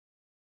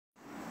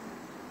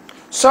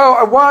So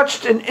I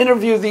watched an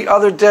interview the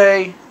other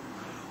day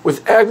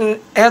with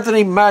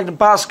Anthony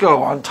Magnabosco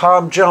on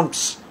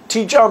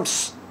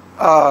TJump's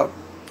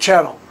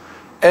channel.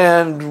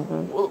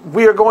 And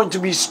we are going to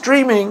be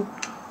streaming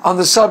on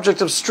the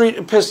subject of street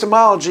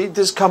epistemology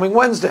this coming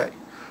Wednesday.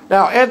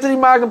 Now, Anthony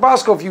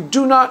Magnabosco, if you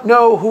do not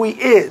know who he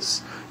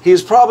is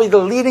probably the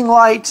leading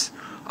light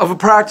of a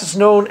practice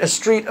known as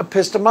street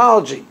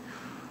epistemology.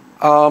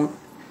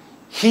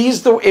 He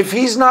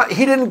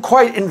didn't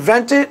quite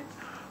invent it,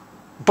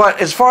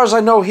 but as far as I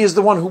know, he is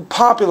the one who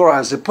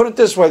popularized it. Put it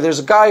this way, there's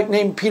a guy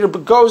named Peter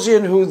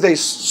Boghossian who they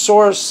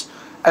source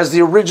as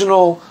the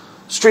original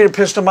street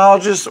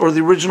epistemologist or the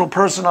original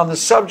person on the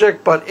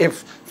subject, but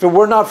if it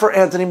were not for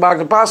Anthony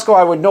Magnabosco,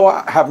 I would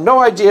have no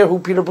idea who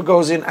Peter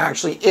Boghossian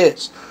actually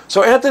is.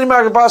 So Anthony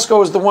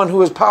Magnabosco is the one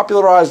who has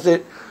popularized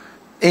it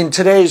in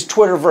today's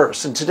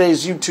Twitterverse, in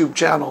today's YouTube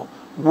channel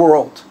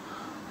world.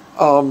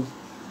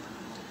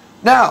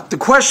 Now, the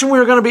question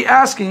we're going to be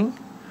asking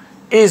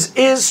is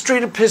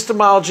street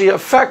epistemology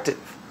effective?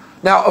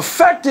 Now,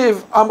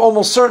 effective, I'm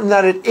almost certain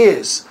that it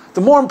is.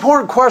 The more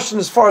important question,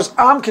 as far as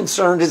I'm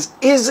concerned,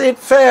 is it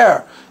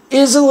fair?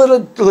 Is it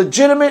a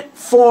legitimate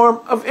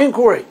form of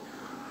inquiry?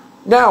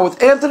 Now,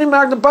 with Anthony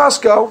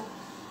Magnabosco,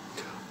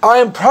 I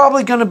am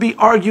probably going to be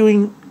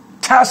arguing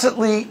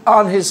tacitly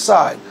on his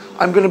side.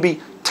 I'm going to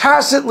be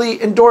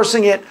tacitly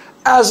endorsing it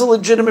as a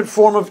legitimate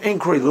form of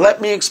inquiry.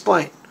 Let me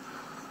explain.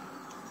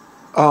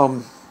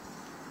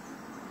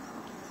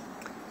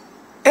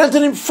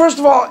 Anthony, first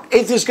of all,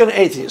 atheist going to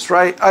atheist,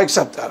 right? I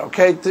accept that,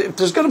 okay? If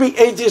there's going to be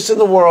atheists in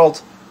the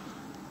world,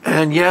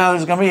 and yeah,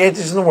 there's going to be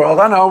atheists in the world,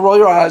 I know, roll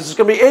your eyes, there's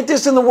going to be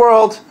atheists in the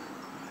world,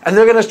 and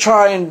they're going to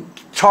try and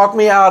talk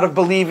me out of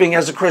believing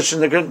as a Christian.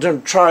 They're going to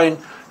try and,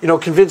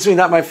 convince me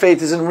that my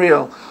faith isn't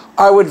real.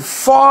 I would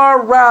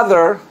far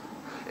rather,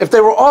 if they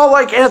were all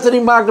like Anthony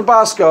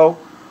Magnabosco,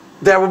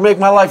 that would make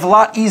my life a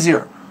lot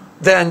easier.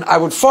 Then I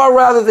would far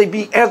rather they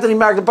be Anthony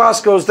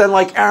Magnaboscos than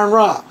like Aaron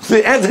Ra.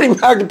 The Anthony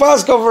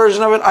Magnabosco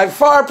version of it, I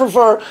far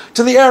prefer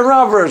to the Aaron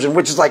Ra version,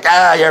 which is like,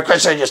 you're a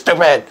Christian, you're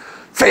stupid.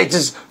 Faith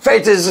is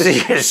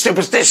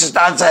superstitious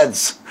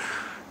nonsense.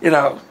 You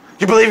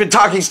believe in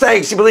talking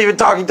snakes, you believe in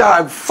talking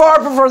dogs. I far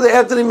prefer the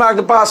Anthony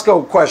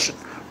Magnabosco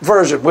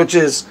version, which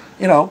is,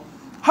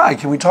 hi,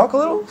 can we talk a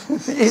little?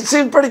 It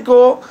seemed pretty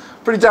cool.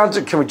 Pretty down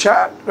to, can we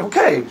chat?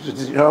 Okay,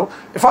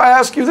 if I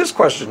ask you this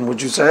question,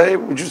 would you say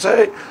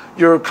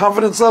your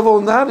confidence level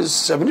in that is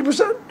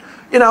 70%?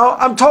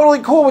 I'm totally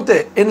cool with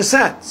it, in a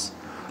sense.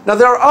 Now,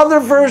 there are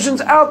other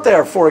versions out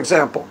there, for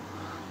example.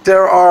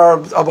 There are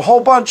a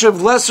whole bunch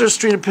of lesser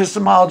street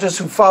epistemologists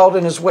who followed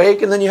in his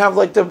wake, and then you have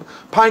like the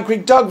Pine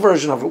Creek Doug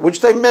version of it, which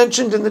they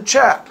mentioned in the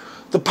chat.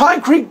 The Pine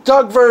Creek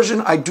Doug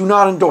version, I do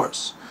not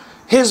endorse.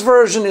 His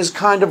version is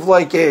kind of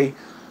like a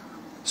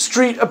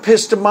street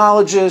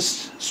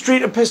epistemologist.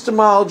 Street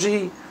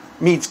epistemology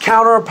meets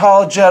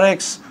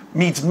counter-apologetics,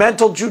 meets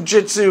mental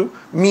jujitsu,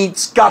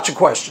 meets gotcha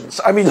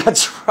questions. I mean,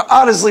 that's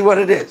honestly what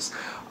it is.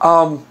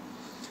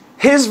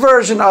 His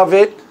version of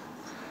it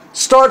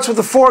starts with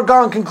a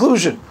foregone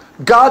conclusion.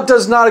 God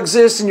does not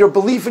exist and your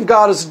belief in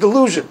God is a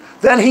delusion.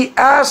 Then he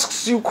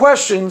asks you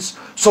questions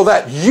so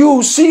that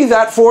you see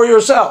that for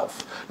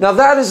yourself. Now,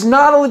 that is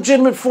not a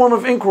legitimate form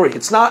of inquiry.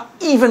 It's not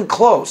even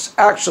close,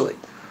 actually.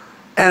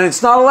 And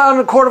it's not allowed in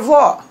a court of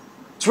law.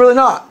 It's really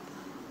not.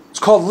 It's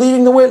called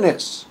leading the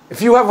witness.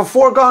 If you have a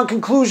foregone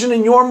conclusion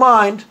in your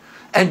mind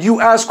and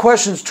you ask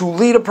questions to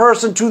lead a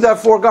person to that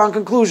foregone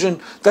conclusion,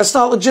 that's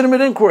not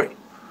legitimate inquiry.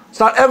 It's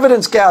not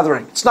evidence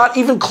gathering. It's not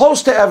even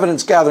close to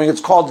evidence gathering.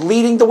 It's called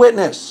leading the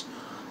witness.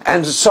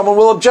 And someone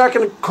will object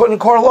in a court of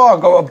law.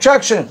 Go,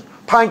 objection.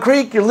 Pine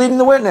Creek, you're leading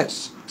the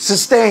witness.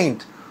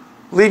 Sustained.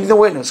 Leading the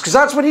witness. Because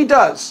that's what he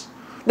does.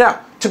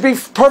 Now, to be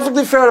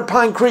perfectly fair to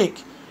Pine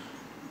Creek,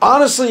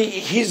 honestly,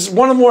 he's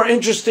one of the more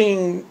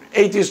interesting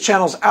atheist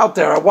channels out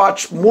there. I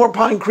watch more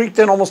Pine Creek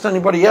than almost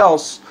anybody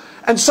else.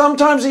 And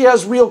sometimes he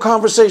has real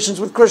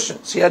conversations with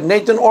Christians. He had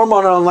Nathan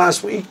Ormond on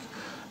last week,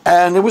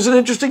 and it was an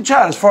interesting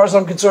chat. As far as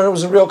I'm concerned, it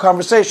was a real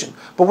conversation.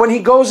 But when he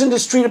goes into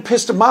street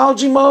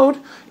epistemology mode,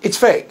 it's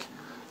fake.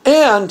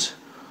 And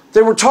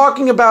they were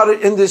talking about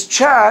it in this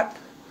chat,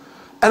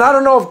 and I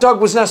don't know if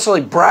Doug was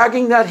necessarily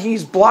bragging that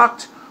he's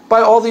blocked by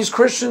all these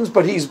Christians,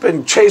 but he's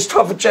been chased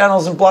off of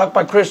channels and blocked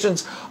by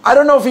Christians. I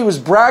don't know if he was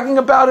bragging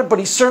about it, but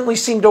he certainly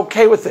seemed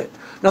okay with it.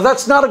 Now,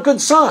 that's not a good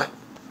sign.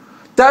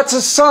 That's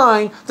a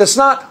sign that's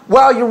not,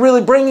 wow, you're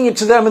really bringing it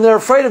to them and they're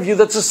afraid of you.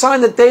 That's a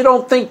sign that they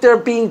don't think they're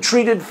being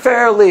treated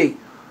fairly.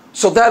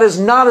 So that is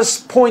not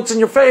a point in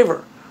your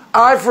favor.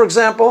 I, for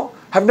example,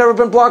 have never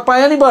been blocked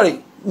by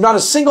anybody. Not a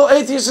single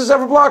atheist has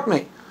ever blocked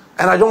me.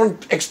 And I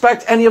don't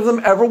expect any of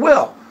them ever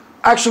will.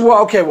 Actually,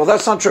 well,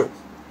 that's not true.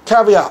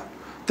 Caveat.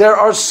 There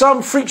are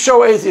some freak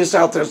show atheists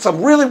out there,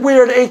 some really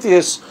weird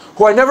atheists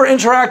who I never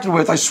interacted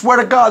with. I swear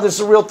to God, this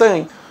is a real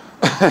thing.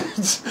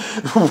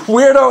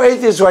 Weirdo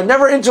atheists who I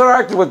never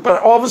interacted with,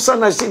 but all of a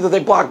sudden I see that they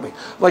blocked me.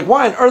 I'm like,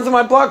 why on earth am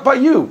I blocked by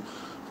you?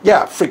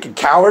 Yeah, freaking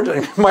coward.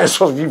 Might as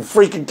well be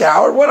freaking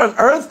coward. What on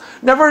earth?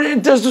 Never.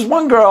 There's this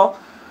one girl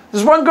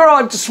There's one girl,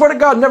 I swear to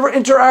God, never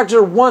interacted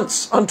her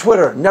once on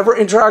Twitter. Never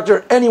interacted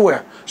her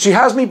anywhere. She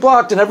has me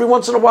blocked, and every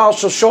once in a while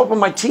she'll show up on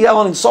my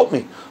TL and insult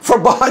me for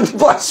behind me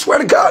blocked. I swear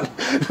to God.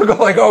 She'll go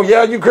like, oh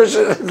yeah, you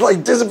Christian,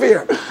 like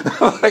disappear.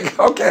 I'm like,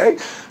 okay.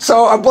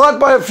 So I'm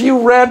blocked by a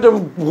few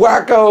random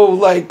wacko,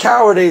 like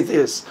coward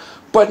atheists.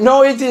 But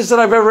no atheist that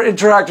I've ever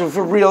interacted with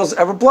for real has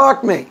ever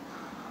blocked me.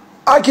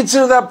 I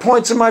consider that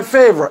points in my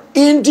favor.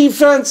 In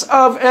defense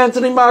of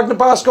Anthony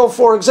Magnabosco,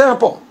 for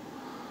example,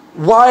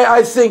 why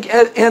I think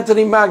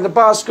Anthony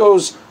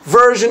Magnabosco's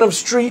version of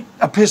street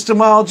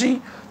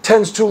epistemology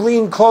tends to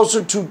lean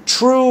closer to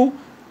true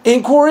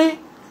inquiry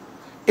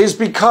is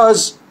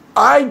because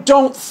I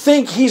don't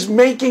think he's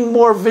making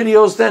more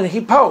videos than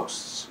he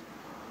posts.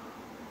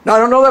 Now, I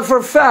don't know that for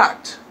a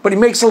fact, but he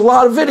makes a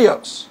lot of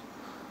videos.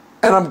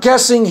 And I'm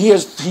guessing he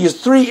has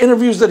 3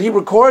 interviews that he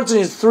records and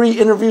he has 3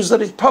 interviews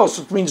that he posts,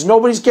 which means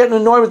nobody's getting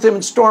annoyed with him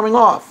and storming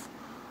off.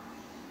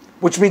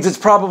 Which means it's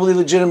probably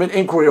legitimate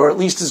inquiry, or at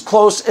least as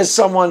close as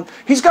someone.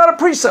 He's got a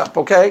precept,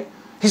 okay?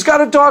 He's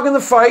got a dog in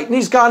the fight and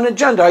he's got an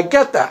agenda. I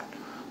get that.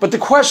 But the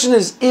question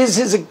is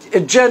his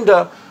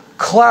agenda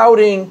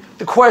clouding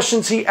the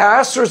questions he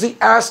asks, or is he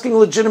asking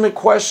legitimate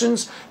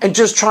questions and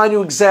just trying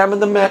to examine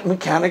the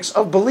mechanics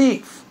of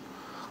belief?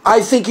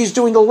 I think he's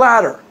doing the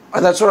latter.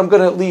 And that's what I'm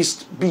going to at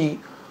least be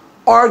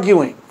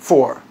arguing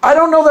for. I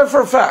don't know that for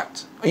a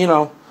fact. You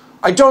know,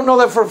 I don't know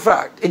that for a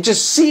fact. It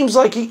just seems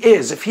like he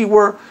is. If he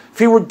were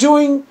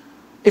leading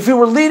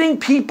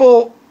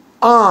people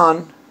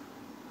on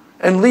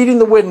and leading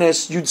the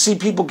witness, you'd see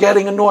people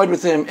getting annoyed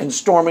with him and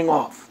storming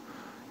off.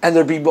 And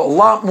there'd be a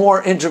lot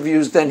more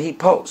interviews than he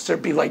posts.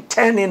 There'd be like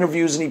 10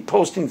 interviews and he's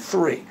posting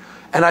 3.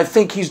 And I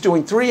think he's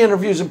doing 3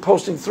 interviews and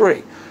posting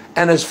 3.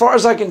 And as far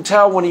as I can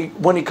tell,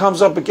 when he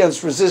comes up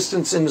against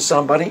resistance into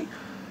somebody,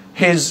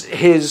 his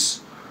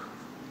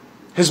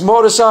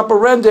modus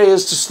operandi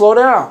is to slow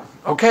down.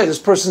 Okay, this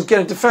person's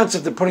getting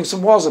defensive. They're putting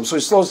some walls up. So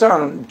he slows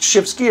down and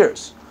shifts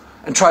gears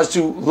and tries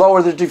to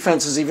lower their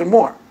defenses even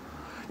more.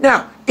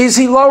 Now, is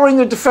he lowering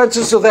their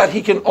defenses so that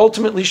he can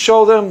ultimately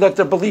show them that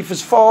their belief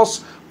is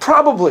false?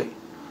 Probably.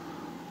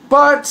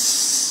 But,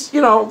 you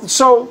know,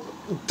 so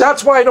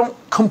that's why I don't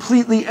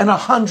completely and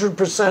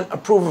 100%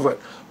 approve of it.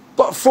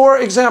 But for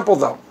example,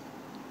 though,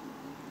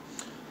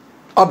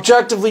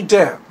 Objectively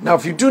Dan. Now,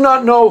 if you do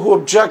not know who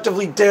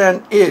Objectively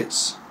Dan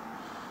is,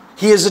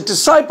 he is a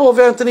disciple of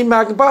Anthony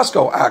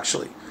Magnabosco,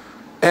 actually.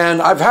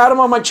 And I've had him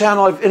on my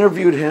channel. I've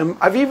interviewed him.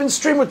 I've even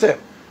streamed with him.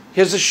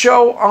 He has a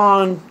show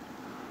on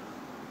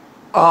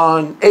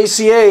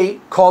ACA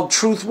called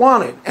Truth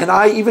Wanted. And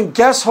I even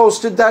guest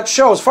hosted that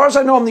show. As far as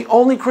I know, I'm the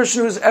only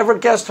Christian who's ever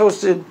guest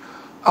hosted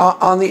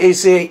on the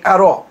ACA at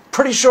all.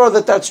 Pretty sure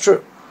that that's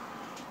true.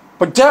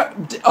 But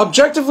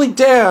Objectively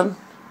Dan,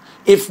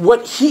 if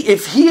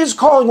he is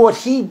calling what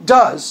he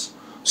does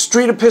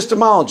street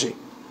epistemology,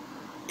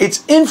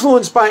 it's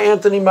influenced by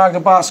Anthony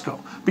Magnabosco,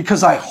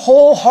 because I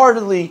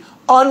wholeheartedly,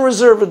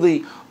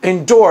 unreservedly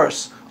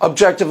endorse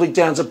Objectively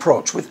Dan's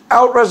approach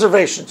without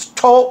reservations,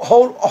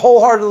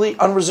 wholeheartedly,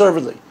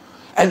 unreservedly.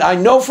 And I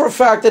know for a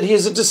fact that he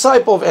is a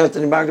disciple of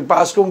Anthony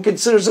Magnabosco and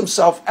considers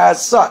himself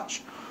as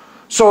such.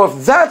 So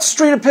if that's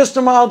street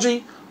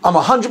epistemology, I'm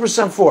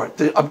 100% for it.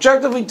 The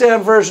Objectively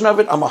Dan version of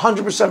it, I'm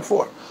 100%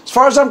 for it. As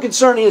far as I'm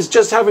concerned, he is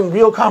just having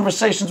real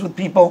conversations with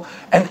people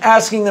and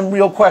asking them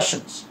real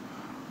questions.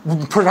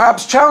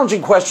 Perhaps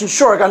challenging questions,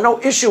 sure, I got no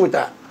issue with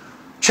that.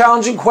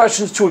 Challenging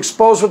questions to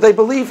expose what they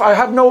believe, I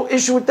have no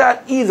issue with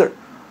that either.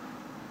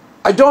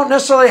 I don't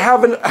necessarily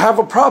have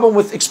a problem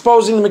with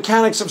exposing the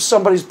mechanics of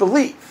somebody's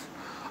belief.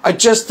 I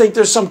just think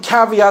there's some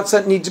caveats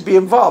that need to be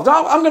involved.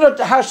 I'm going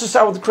to hash this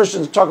out with the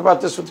Christians, talk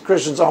about this with the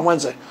Christians on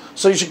Wednesday.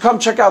 So you should come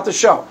check out the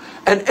show.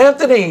 And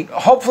Anthony,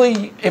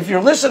 hopefully, if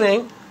you're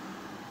listening,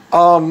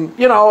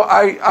 you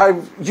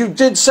know, you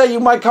did say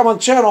you might come on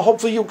the channel.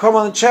 Hopefully you'll come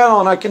on the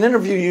channel and I can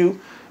interview you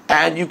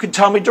and you can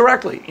tell me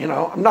directly. You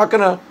know, I'm not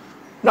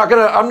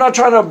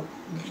trying to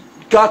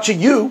gotcha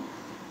you.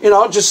 You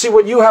know, just see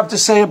what you have to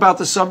say about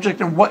the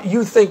subject and what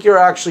you think you're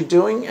actually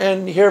doing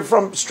and hear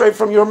straight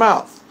from your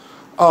mouth.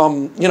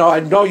 You know, I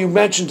know you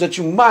mentioned that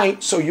you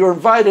might, so you're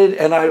invited,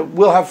 and I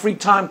will have free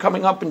time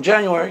coming up in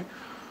January.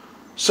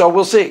 So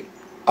we'll see.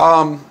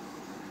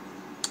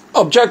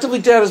 Objectively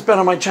Dan has been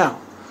on my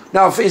channel.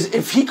 Now,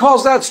 if he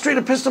calls that street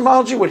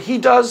epistemology, what he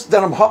does,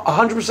 then I'm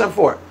 100%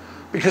 for it.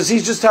 Because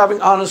he's just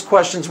having honest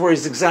questions where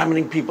he's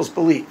examining people's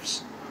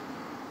beliefs.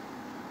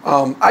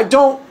 I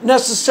don't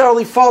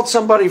necessarily fault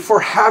somebody for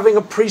having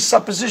a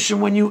presupposition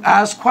when you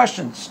ask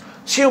questions.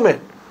 It's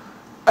human.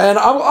 And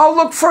I'll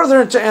look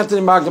further into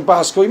Anthony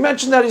Magnabosco. He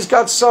mentioned that he's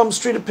got some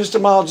street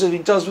epistemology that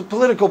he does with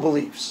political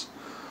beliefs.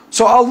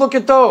 So I'll look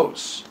at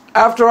those.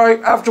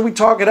 After we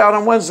talk it out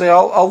on Wednesday,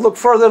 I'll look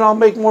further and I'll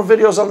make more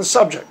videos on the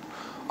subject.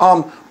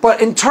 But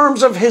in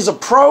terms of his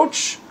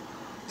approach,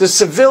 the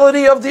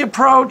civility of the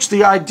approach,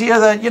 the idea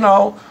that, you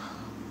know,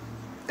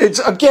 it's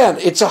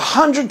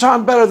 100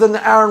 times better than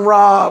the Aaron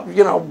Ra,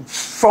 you know,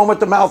 foam at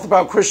the mouth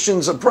about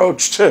Christians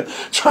approach to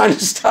trying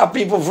to stop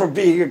people from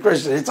being a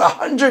Christian. It's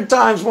 100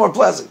 times more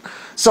pleasant.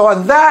 So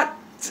on that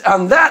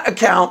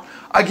account,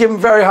 I give him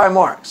very high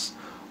marks.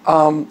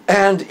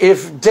 And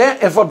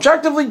if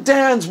objectively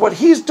Dan's, what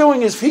he's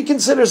doing is, if he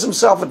considers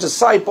himself a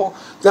disciple,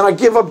 then I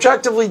give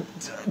objectively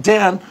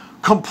Dan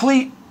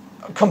completely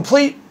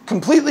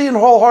and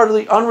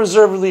wholeheartedly,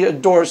 unreservedly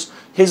endorse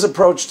his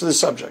approach to the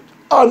subject.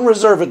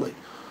 Unreservedly.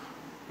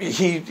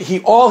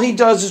 All he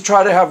does is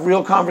try to have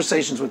real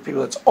conversations with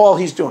people. That's all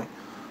he's doing.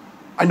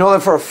 I know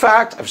that for a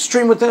fact. I've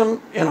streamed with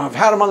him, and I've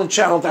had him on the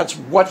channel. That's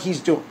what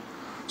he's doing.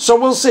 So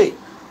we'll see.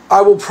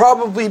 I will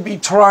probably be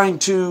trying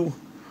to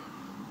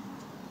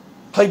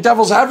play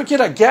devil's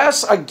advocate, I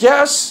guess,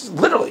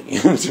 literally,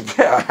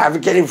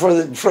 advocating for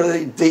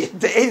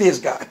the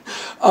atheist guy.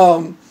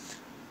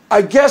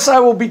 I guess I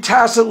will be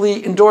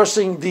tacitly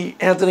endorsing the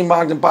Anthony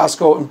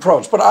Magnabosco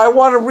approach, but I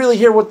want to really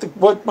hear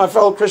what my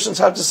fellow Christians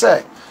have to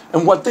say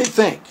and what they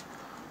think.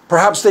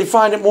 Perhaps they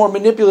find it more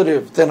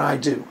manipulative than I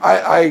do.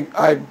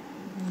 I'm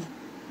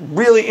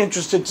really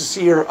interested to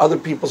hear other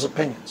people's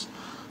opinions.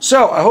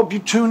 So I hope you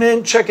tune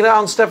in, check it out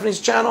on Stephanie's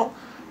channel.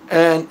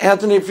 And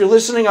Anthony, if you're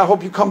listening, I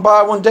hope you come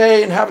by one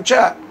day and have a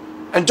chat.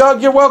 And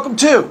Doug, you're welcome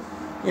too.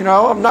 You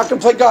know, I'm not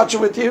going to play gotcha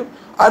with you.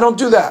 I don't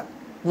do that.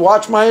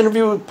 Watch my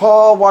interview with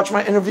Paul, watch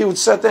my interview with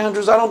Seth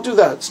Andrews. I don't do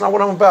that. It's not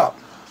what I'm about.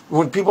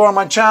 When people are on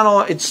my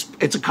channel, it's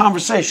a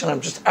conversation.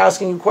 I'm just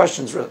asking you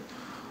questions, really.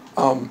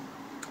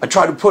 I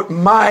try to put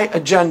my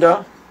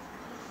agenda,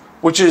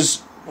 which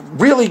is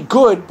really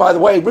good, by the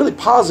way, really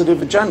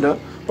positive agenda,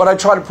 but I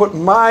try to put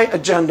my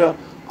agenda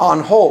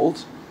on hold,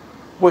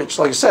 which,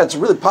 like I said, it's a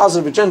really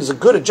positive agenda. It's a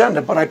good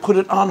agenda, but I put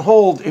it on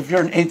hold if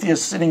you're an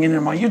atheist sitting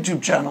in my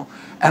YouTube channel,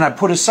 and I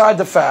put aside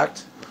the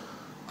fact,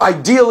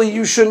 ideally,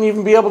 you shouldn't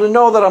even be able to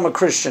know that I'm a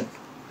Christian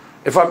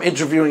if I'm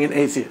interviewing an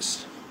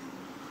atheist.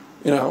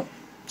 You know?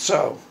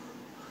 So,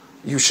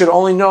 you should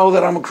only know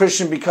that I'm a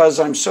Christian because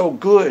I'm so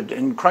good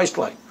and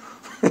Christ-like.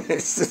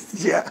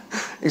 Yeah,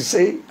 you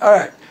see? All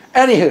right.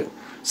 Anywho,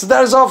 so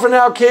that is all for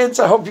now, kids.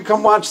 I hope you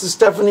come watch the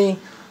Stephanie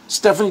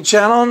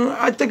channel, and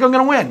I think I'm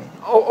going to win.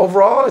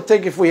 Overall, I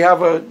think if we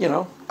have I'm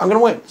going to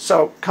win.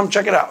 So come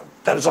check it out.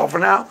 That is all for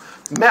now.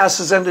 Mass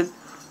has ended.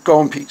 Go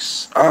in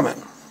peace.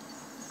 Amen.